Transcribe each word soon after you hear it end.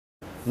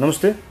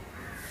नमस्ते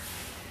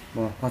म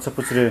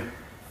माछापुच्छ्रे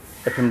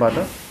एफएमबाट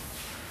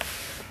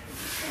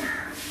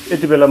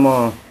यति बेला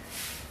म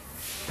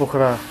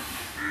पोखराको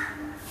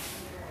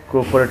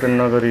पर्यटन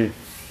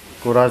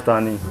नगरीको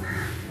राजधानी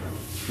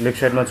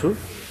लेकसाइडमा छु।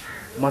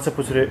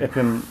 माछापुच्छ्रे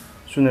एफएम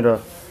सुनेर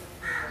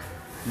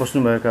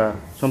बस्नुभएका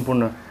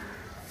सम्पूर्ण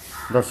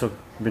दर्शक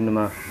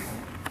बिन्दुमा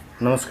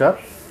नमस्कार।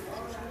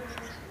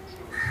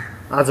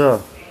 आज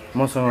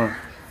मसँग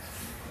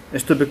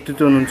यस्तो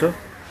व्यक्तित्व हुनुहुन्छ,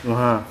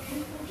 उहाँ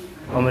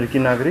अमेरिकी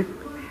नागरिक,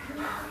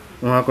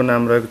 उहाँको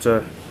नाम रहेको छ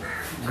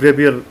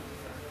ग्रेबियल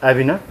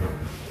एभिना।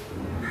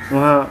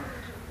 उहाँ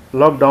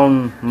लकडाउन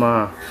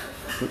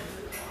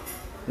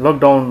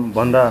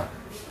भन्दा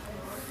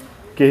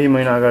केही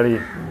महिना अगाडि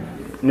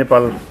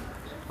नेपाल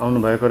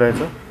आउनुभएको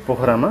रहेछ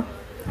पोखरामा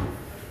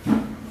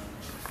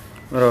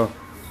र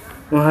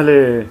उहाँले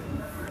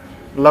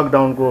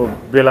लकडाउनको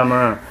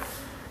बेलामा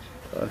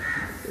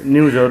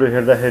न्युजहरू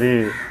हेर्दाखेरि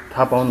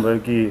थाहा पाउनुभयो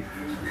कि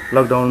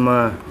लकडाउनमा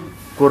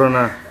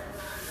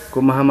कोरोनाको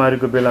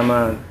महामारीको बेलामा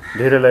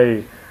धेरैलाई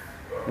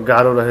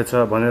गाह्रो रहेछ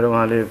भनेर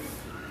उहाँले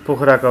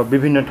पोखराका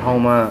विभिन्न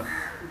ठाउँमा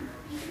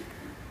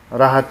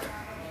राहत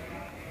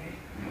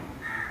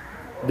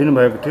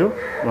दिनुभएको थियो।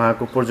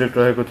 उहाँको प्रोजेक्ट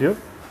रहेको थियो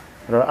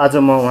र आज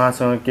म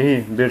उहाँसँग केही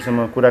बेरसम्म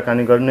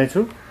कुराकानी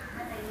गर्नेछु।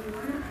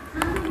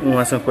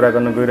 उहाँसँग कुरा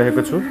गर्न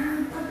गइरहेको छु।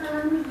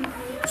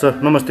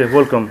 सर नमस्ते,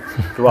 welcome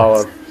to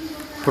our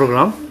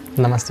programme.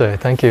 Namaste,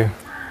 thank you.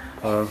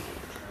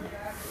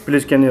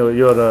 Please, can your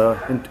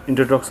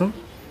introduction?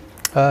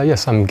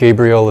 Yes, I'm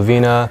Gabriel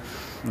Avina,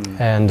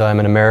 and I'm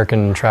an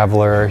American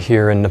traveler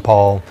here in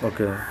Nepal.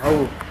 Okay.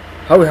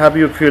 How have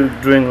you feel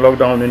during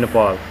lockdown in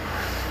Nepal?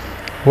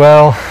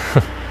 Well,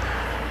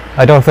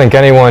 I don't think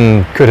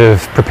anyone could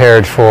have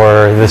prepared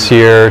for this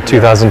year.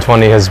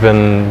 2020 has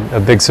been a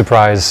big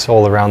surprise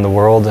all around the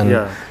world,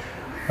 and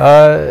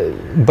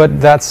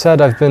but that said,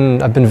 I've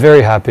been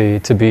very happy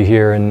to be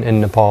here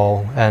in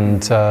Nepal,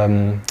 and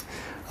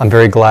I'm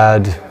very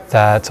glad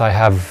that I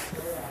have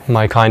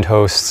my kind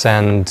hosts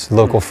and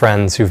local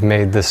friends who've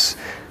made this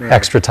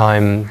extra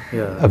time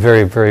a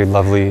very, very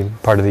lovely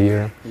part of the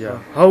year. Yeah.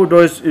 How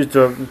does it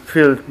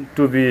feel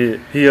to be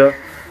here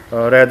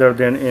rather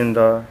than in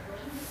the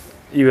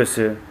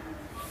USA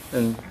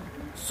and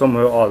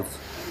somewhere else?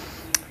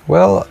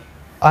 Well,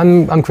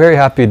 I'm very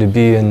happy to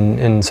be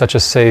in such a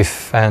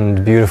safe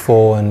and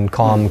beautiful and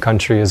calm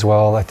country as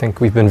well. I think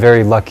we've been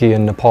very lucky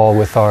in Nepal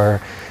with our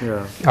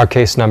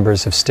case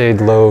numbers have stayed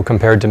low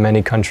compared to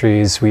many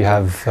countries. We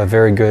have a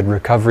very good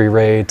recovery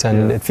rate,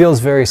 and it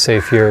feels very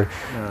safe here,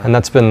 and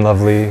that's been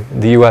lovely.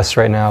 The US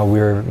right now,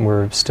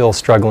 we're still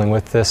struggling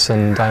with this,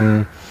 and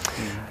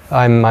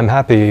I'm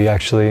happy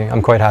actually.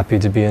 I'm quite happy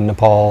to be in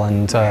Nepal,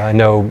 and I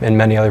know in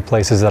many other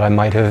places that I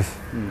might have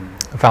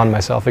found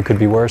myself it could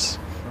be worse.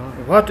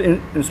 What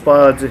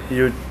inspired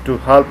you to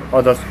help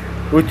others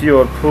with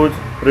your food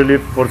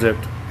relief project?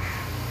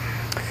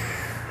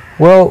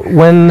 Well,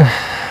 when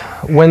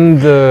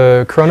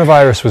the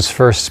coronavirus was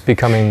first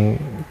becoming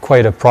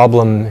quite a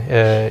problem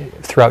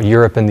throughout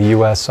Europe and the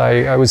US,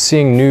 I was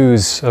seeing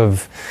news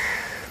of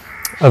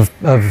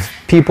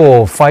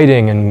people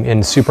fighting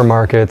in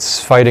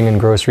supermarkets, fighting in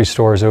grocery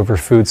stores over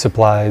food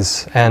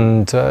supplies,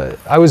 and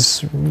I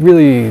was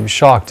really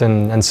shocked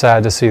and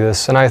sad to see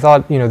this. And I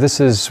thought, this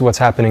is what's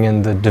happening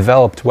in the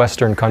developed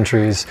Western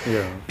countries.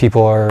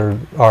 People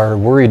are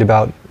worried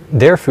about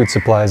their food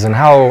supplies, and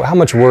how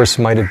much worse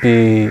might it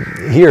be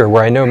here,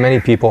 where I know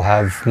many people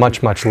have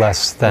much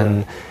less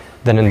than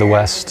in the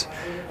West.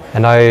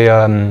 And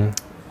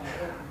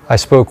I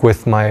spoke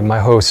with my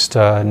host,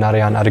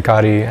 Narayan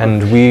Adhikari,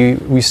 and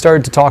we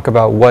started to talk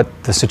about what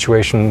the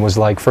situation was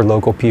like for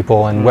local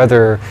people and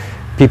whether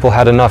people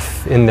had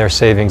enough in their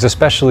savings,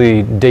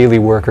 especially daily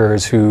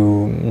workers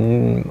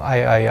who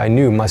I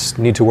knew must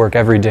need to work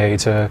every day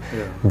to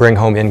bring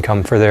home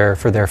income for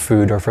their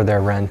food or for their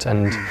rent.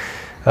 And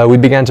we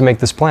began to make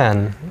this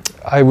plan.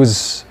 I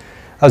was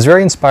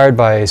very inspired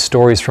by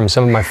stories from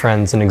some of my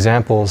friends and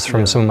examples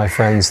from some of my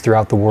friends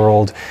throughout the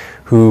world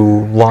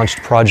who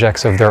launched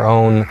projects of their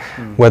own,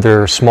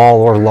 whether small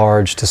or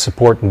large, to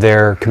support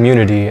their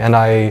community. And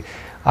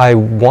I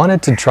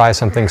wanted to try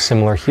something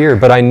similar here,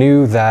 but I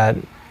knew that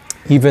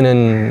even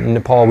in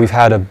Nepal, we've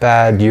had a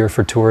bad year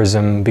for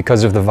tourism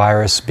because of the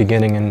virus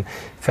beginning in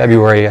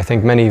February. I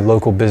think many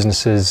local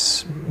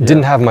businesses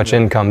didn't have much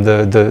income.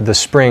 The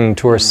spring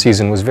tourist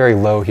season was very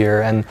low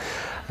here. And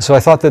so I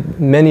thought that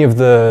many of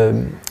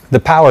the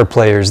power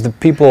players, the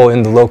people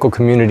in the local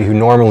community who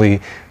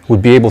normally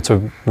would be able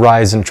to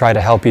rise and try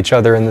to help each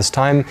other in this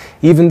time,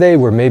 even they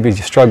were maybe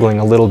struggling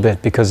a little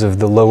bit because of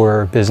the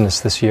lower business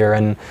this year.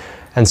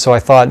 And so I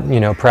thought,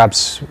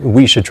 perhaps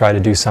we should try to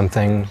do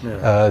something.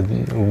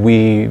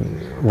 We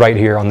right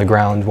here on the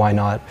ground, why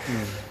not?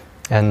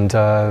 And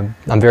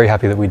I'm very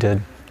happy that we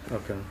did.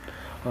 Okay.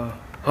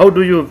 How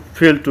do you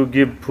feel to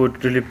give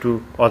food relief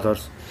to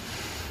others?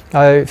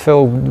 I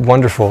feel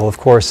wonderful. Of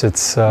course,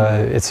 it's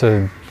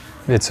a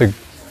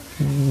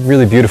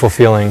really beautiful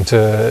feeling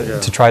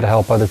to try to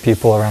help other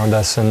people around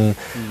us. And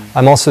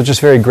I'm also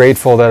just very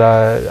grateful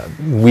that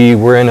we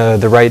were in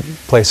the right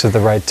place at the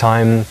right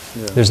time.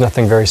 Yeah. There's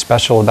nothing very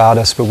special about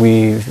us, but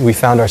we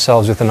found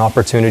ourselves with an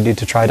opportunity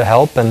to try to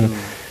help,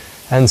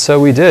 and so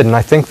we did. And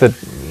I think that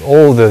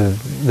all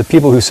the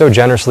people who so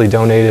generously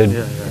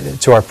donated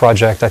to our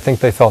project, I think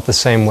they felt the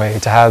same way,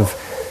 to have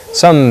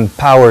some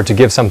power to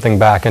give something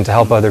back and to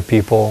help other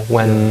people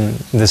when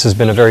this has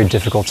been a very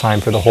difficult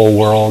time for the whole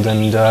world,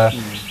 and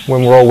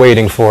when we're all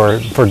waiting for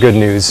good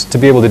news, to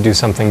be able to do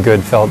something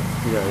good felt,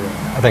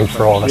 I think,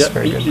 for all of us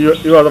very good.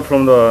 You are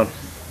from the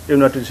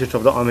United States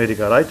of the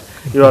America, right?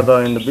 You are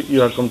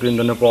you have come to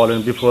Nepal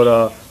and before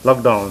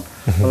lockdown.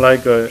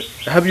 Like,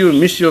 have you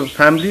missed your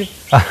family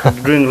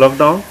during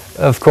lockdown?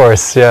 Of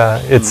course, yeah.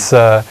 It's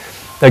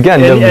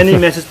again. Any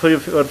message for your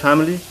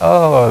family?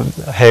 Oh,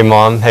 hey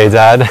mom, hey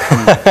dad.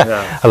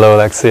 Hello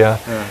Alexia.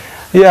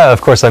 Yeah,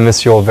 of course I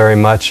miss you all very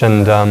much,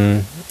 and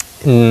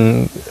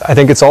I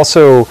think it's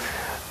also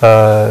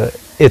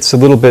it's a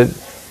little bit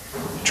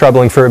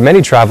troubling for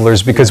many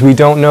travelers because we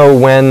don't know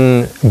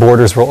when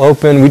borders will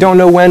open. We don't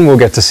know when we'll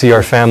get to see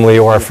our family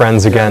or our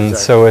friends again.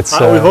 Exactly. So it's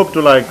we hope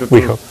to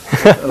we hope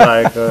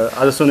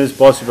as soon as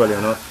possible.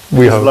 You know,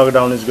 we this hope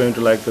lockdown is going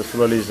to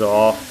slowly is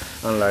off,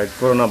 and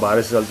coronavirus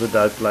is also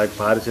that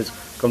viruses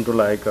come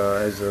to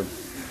as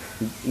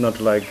not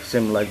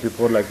same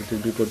before, it will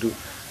be go to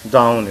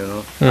down. You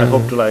know, I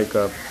hope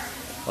to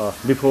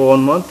before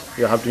 1 month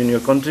you have to in your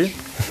country.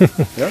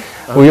 Yeah,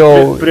 we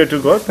all pray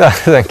to God.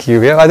 Thank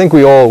you. Yeah, I think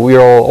we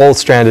are all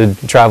stranded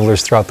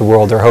travelers throughout the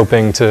world are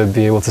hoping to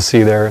be able to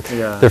see their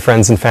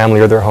friends and family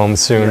or their homes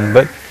soon. Yeah.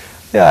 But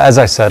yeah, as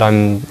I said,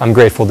 I'm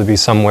grateful to be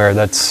somewhere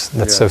that's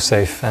so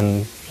safe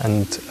and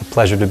a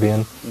pleasure to be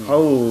in.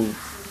 How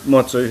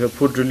much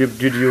food relief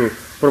did you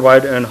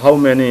provide, and how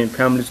many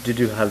families did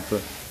you help?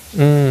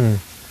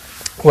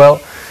 Well,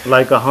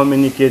 how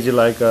many kg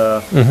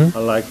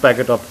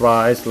packet of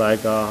rice,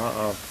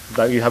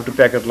 that you have to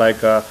pack it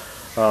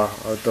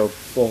the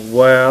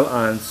oil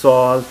and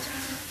salt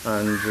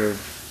and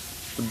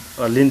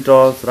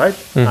lentils, right?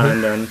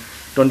 And then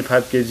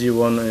 25 kg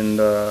one in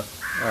the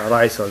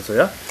rice also,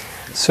 yeah?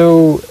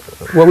 So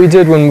what we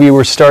did when we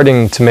were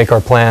starting to make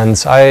our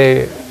plans,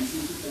 I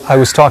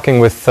was talking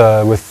with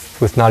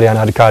Nadia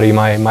Nadikari,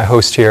 my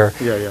host here,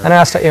 and I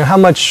asked, how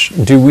much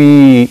do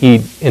we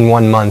eat in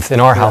 1 month in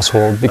our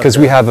household? Because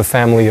we have a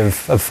family of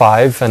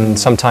 5, and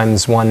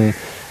sometimes one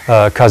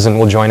cousin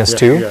will join us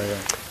too.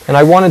 And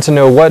I wanted to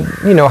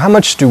know how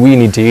much do we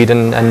need to eat,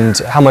 and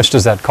how much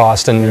does that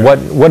cost, and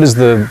what is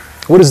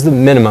the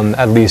minimum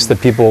at least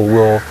that people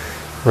will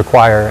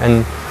require?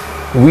 And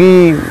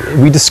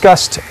we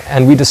discussed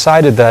and we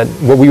decided that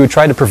what we would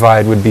try to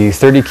provide would be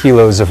 30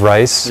 kilos of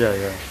rice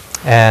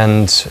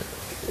and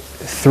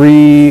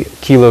 3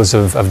 kilos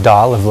of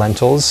dal, of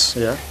lentils.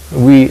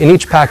 In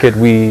each packet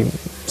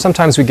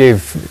sometimes we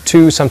gave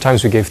 2,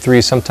 sometimes we gave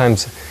 3,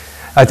 sometimes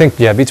I think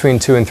between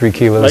 2 and 3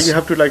 kilos. You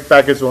have to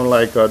package one,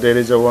 there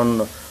is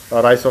one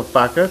rice of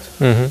packet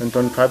and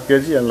 25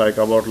 kg and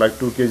about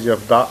 2 kg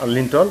of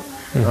lentil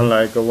and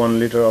 1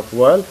 liter of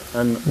oil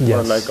and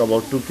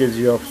about 2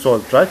 kg of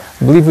salt, right?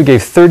 I believe we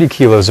gave 30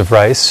 kilos of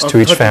rice to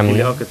each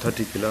family.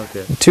 30 kilo,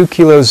 okay. 2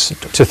 kilos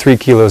to 3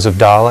 kilos of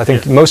dal. I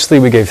think mostly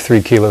we gave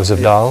 3 kilos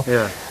of dal.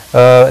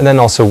 And then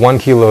also 1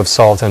 kilo of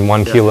salt and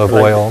 1 kilo of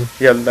oil.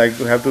 Yeah,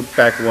 you have to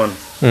pack one.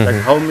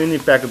 How many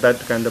pack that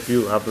kind of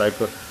you have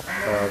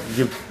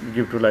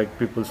give to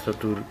people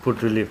to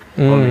food relief?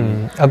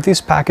 Of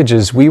these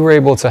packages, we were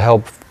able to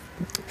help,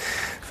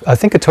 I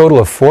think, a total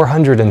of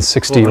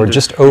 460 or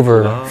just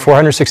over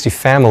 460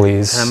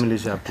 families.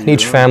 And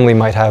each family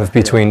might have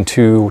between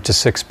 2 to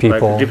 6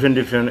 people.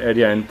 Different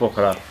area in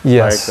Pokhara.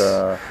 Yes.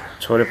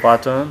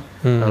 Chorepatan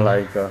and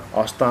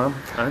Astam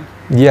and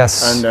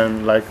yes. And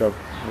then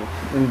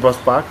in bus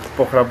park,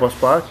 Pokhara bus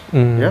park.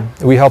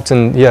 We helped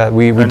in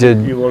we did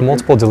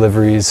multiple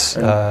deliveries.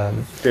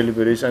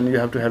 Deliveries, and you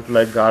have to help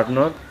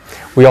gardener.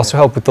 We also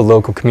help with the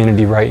local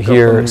community right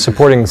here,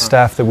 supporting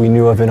staff that we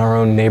knew of in our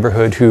own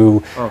neighborhood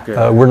who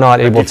were not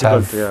able to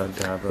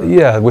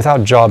have,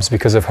 without jobs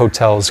because of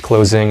hotels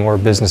closing or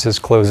businesses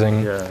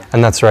closing.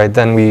 And that's right.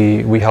 Then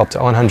we helped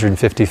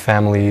 150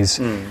 families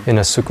in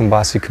a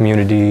Sukumbasi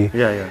community.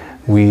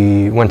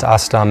 We went to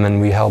Astam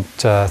and we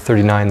helped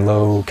 39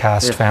 low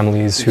caste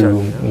families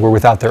who were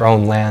without their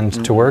own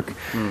land to work.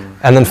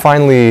 And then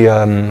finally,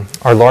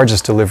 our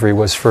largest delivery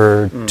was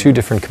for 2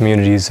 different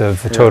communities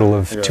of a total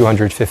of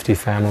 250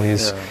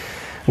 families.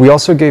 We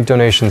also gave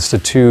donations to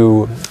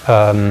 2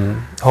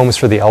 homes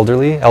for the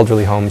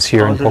elderly homes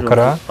here in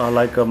Pokhara.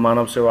 Like a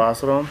Manav Seva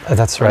Ashram.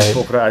 That's right. And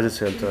Pokhara as a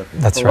shelter.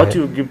 That's right. What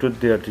you give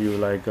to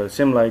you?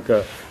 Same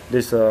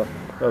this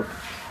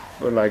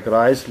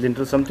rice,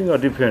 lentil, something or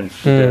different?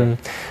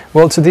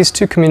 Well, to these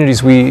 2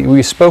 communities,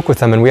 we spoke with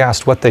them and we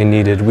asked what they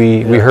needed.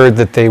 We heard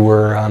that they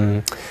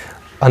were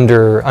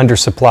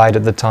undersupplied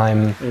at the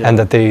time, and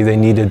that they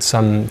needed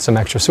some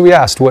extra. So we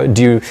asked, what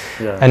do you?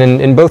 Yeah. And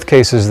in both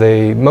cases,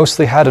 they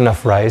mostly had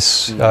enough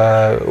rice.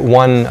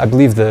 One, I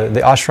believe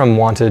the ashram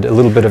wanted a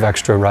little bit of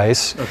extra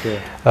rice. Okay.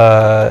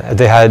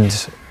 They had.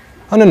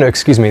 Oh no,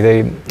 excuse me.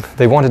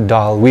 They wanted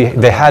dal.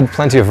 They had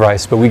plenty of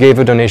rice, but we gave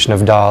a donation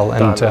of dal,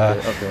 and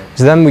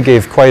to them we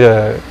gave quite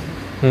a.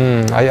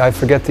 I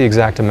forget the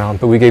exact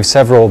amount, but we gave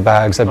several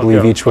bags. I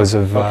believe each was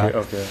of.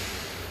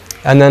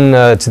 And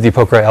then to the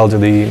Pokhara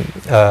elderly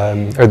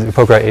or the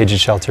Pokhara aged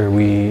shelter,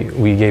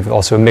 we gave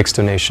also a mixed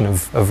donation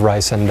of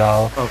rice and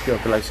dal. Okay,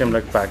 like same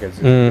like package.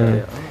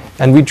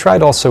 And we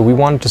tried also, we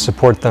wanted to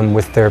support them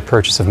with their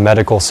purchase of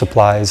medical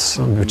supplies,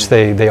 which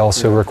they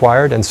also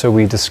required, and so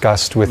we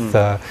discussed with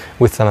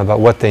them about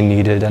what they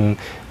needed, and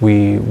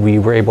we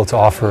were able to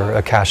offer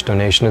a cash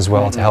donation as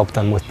well to help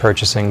them with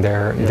purchasing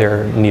their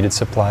needed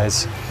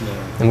supplies.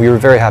 And we were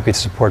very happy to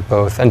support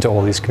both, and to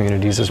all these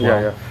communities as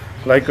well.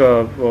 Like,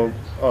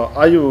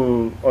 are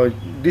you,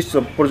 this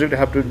project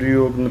have to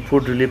do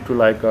food relief to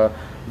like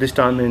this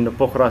time in the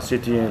Pokhara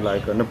city,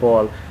 like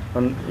Nepal?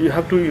 And you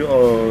have to,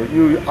 are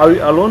you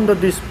alone that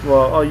this,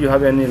 or you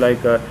have any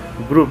like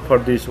group for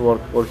this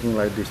working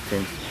like these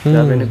things? Do you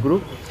have any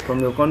group from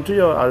your country,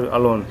 or are you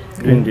alone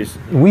doing this?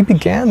 We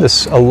began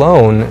this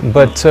alone,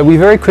 but we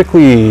very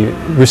quickly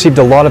received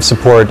a lot of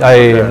support.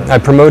 I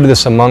promoted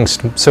this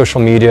amongst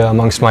social media,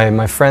 amongst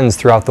my friends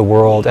throughout the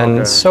world,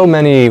 and so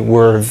many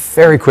were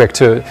very quick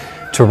to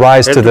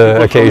rise to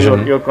the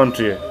occasion. Your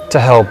country. To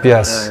help,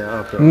 yes.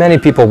 Many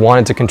people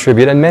wanted to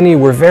contribute, and many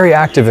were very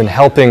active in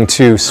helping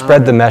to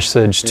spread the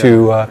message,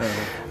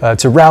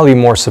 to rally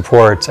more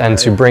support, and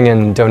to bring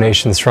in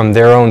donations from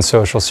their own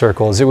social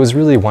circles. It was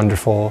really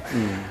wonderful.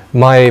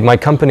 My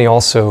company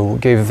also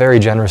gave a very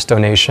generous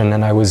donation,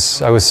 and I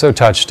was so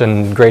touched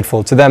and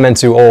grateful to them and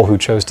to all who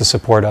chose to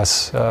support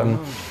us.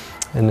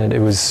 And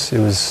it was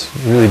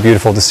really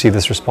beautiful to see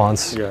this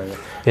response.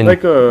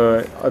 Like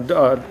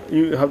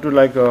you have to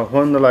like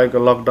when like a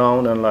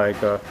lockdown and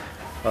like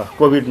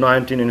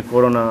COVID-19 and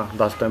Corona,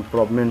 that time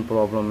main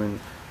problem in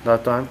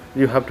that time,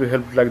 you have to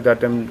help like that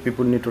time.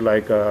 People need to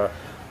like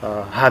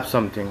have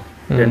something.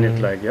 They need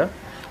like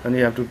and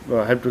you have to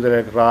help to the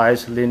like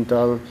rice,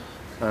 lentil,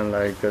 and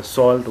like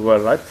salt,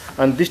 right?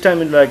 And this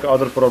time in like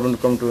other problem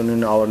come to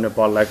in our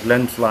Nepal, like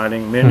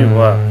landsliding, many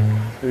were.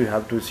 You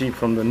have to see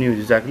from the news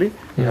exactly.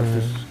 You have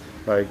to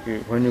like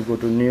when you go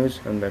to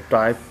news and like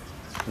type.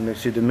 And you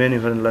see the many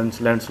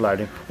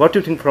landsliding. What do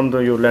you think from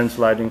your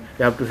landsliding?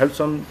 You have to help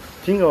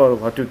something, or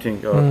what do you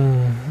think?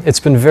 It's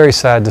been very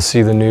sad to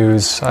see the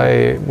news.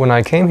 When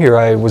I came here,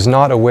 I was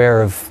not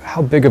aware of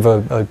how big of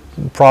a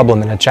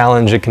problem and a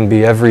challenge it can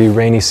be every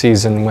rainy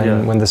season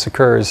when this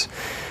occurs.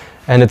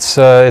 And it's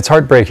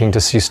heartbreaking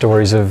to see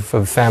stories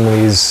of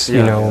families,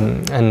 you know,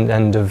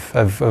 and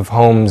of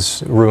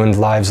homes ruined,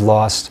 lives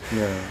lost.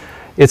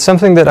 It's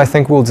something that I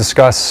think we'll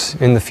discuss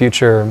in the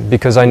future,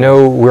 because I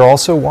know we're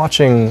also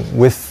watching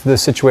with the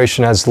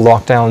situation as the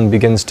lockdown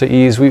begins to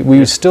ease.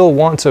 We still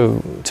want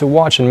to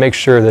watch and make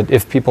sure that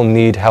if people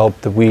need help,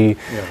 that we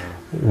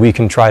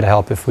can try to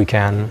help if we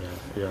can.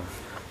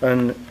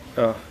 And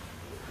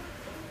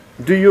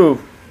do you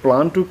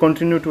plan to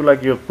continue to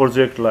like your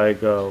project?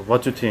 Like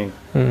what you think?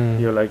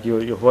 You're like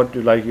what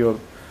you like you're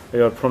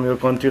from your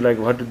country, like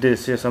what do they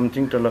say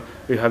something to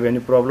you have any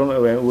problem,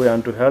 we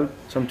want to help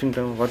something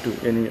to what to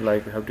any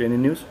like have to any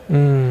news?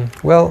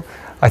 Well,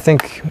 I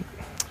think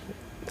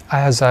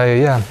as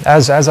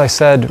I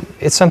said,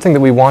 it's something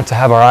that we want to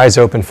have our eyes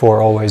open for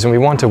always, and we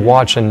want to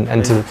watch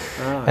and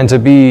to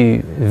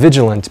be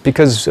vigilant,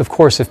 because of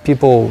course if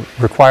people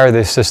require the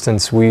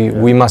assistance,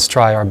 we must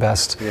try our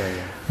best.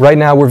 Right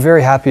now, we're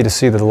very happy to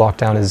see that the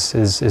lockdown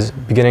is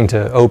beginning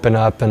to open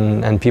up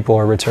and people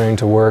are returning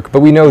to work. But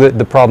we know that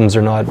the problems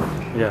are not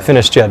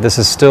finished yet. This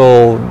is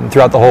still,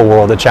 throughout the whole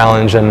world, a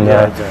challenge.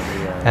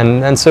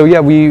 And so,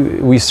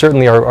 we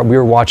certainly are.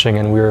 We're watching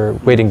and we're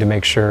waiting to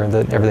make sure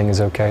that everything is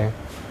okay.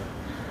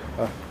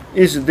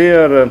 Is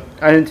there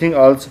anything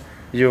else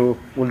you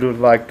would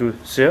like to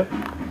share?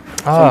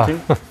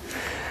 Something?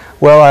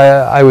 Well,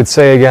 I would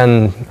say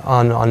again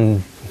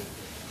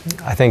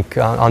I think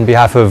on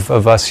behalf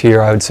of us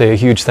here, I would say a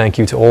huge thank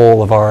you to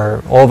all of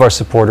our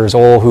supporters,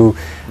 all who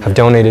have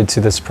donated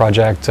to this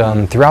project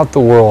throughout the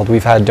world.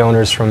 We've had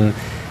donors from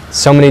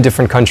so many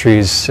different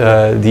countries,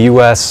 the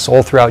U.S.,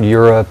 all throughout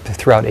Europe,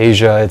 throughout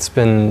Asia. It's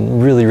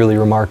been really, really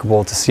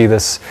remarkable to see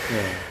this,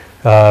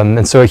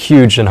 and so a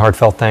huge and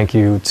heartfelt thank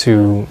you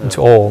to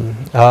all.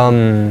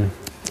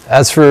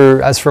 As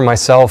for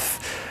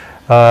myself,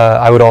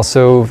 I would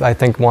also, I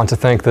think, want to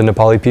thank the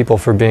Nepali people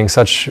for being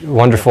such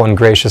wonderful and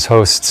gracious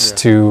hosts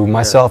to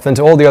myself and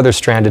to all the other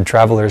stranded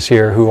travelers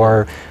here who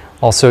are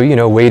also, you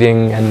know,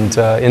 waiting and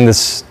in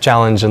this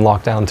challenge and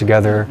lockdown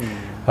together.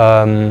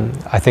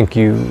 I think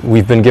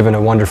we've been given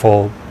a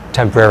wonderful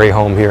temporary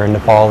home here in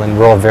Nepal, and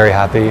we're all very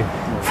happy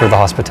for the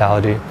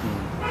hospitality.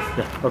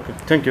 Okay,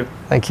 thank you.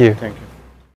 Thank you. Thank you.